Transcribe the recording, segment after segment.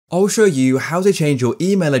I'll show you how to change your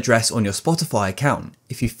email address on your Spotify account.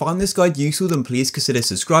 If you find this guide useful, then please consider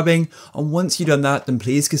subscribing, and once you've done that, then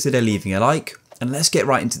please consider leaving a like. And let's get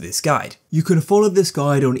right into this guide. You can follow this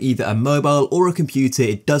guide on either a mobile or a computer,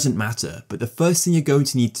 it doesn't matter, but the first thing you're going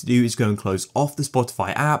to need to do is go and close off the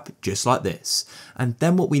Spotify app, just like this. And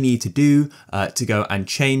then what we need to do to go and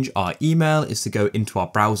change our email is to go into our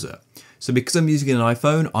browser. So because I'm using an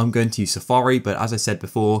iPhone, I'm going to use Safari, but as I said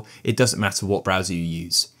before, it doesn't matter what browser you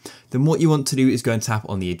use. Then what you want to do is go and tap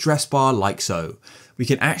on the address bar like so. We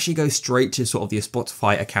can actually go straight to sort of the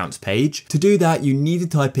Spotify accounts page. To do that, you need to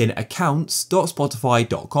type in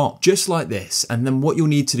accounts.spotify.com, just like this. And then what you'll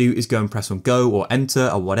need to do is go and press on go or enter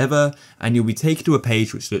or whatever, and you'll be taken to a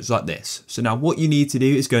page which looks like this. So now what you need to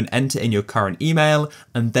do is go and enter in your current email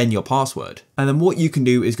and then your password. And then what you can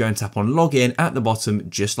do is go and tap on login at the bottom,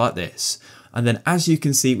 just like this. And then as you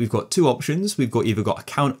can see, we've got two options. We've got either got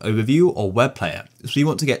account overview or web player. So we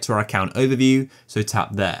want to get to our account overview, so tap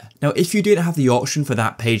there. Now, if you didn't have the option for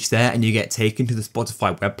that page there and you get taken to the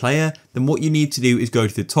Spotify web player, then what you need to do is go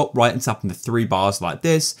to the top right and tap on the three bars like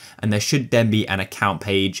this, and there should then be an account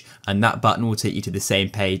page, and that button will take you to the same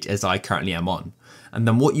page as I currently am on. And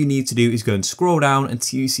then what you need to do is go and scroll down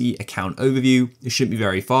until you see account overview. It shouldn't be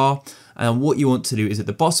very far. And what you want to do is at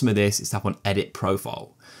the bottom of this is tap on edit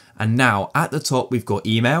profile. And now at the top, we've got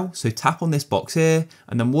email. So tap on this box here.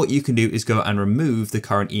 And then what you can do is go and remove the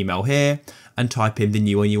current email here and type in the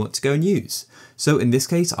new one you want to go and use. So in this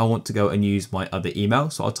case, I want to go and use my other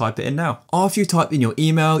email. So I'll type it in now. After you type in your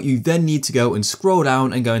email, you then need to go and scroll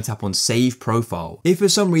down and go and tap on save profile. If for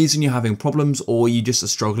some reason you're having problems or you just are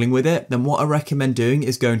struggling with it, then what I recommend doing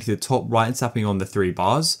is going to the top right and tapping on the three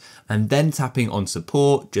bars and then tapping on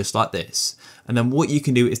support, just like this. And then what you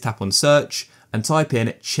can do is tap on search and type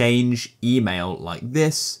in change email like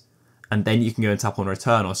this, and then you can go and tap on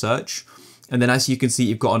return or search. And then as you can see,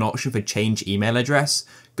 you've got an option for change email address.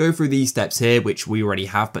 Go through these steps here, which we already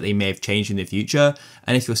have, but they may have changed in the future.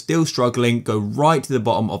 And if you're still struggling, go right to the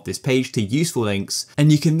bottom of this page to useful links,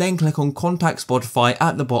 and you can then click on contact Spotify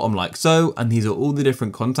at the bottom like so. And these are all the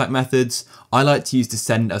different contact methods. I like to use to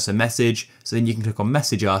send us a message. So then you can click on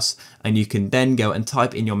message us, and you can then go and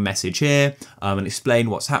type in your message here and explain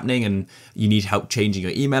what's happening and you need help changing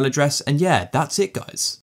your email address. And yeah, that's it, guys.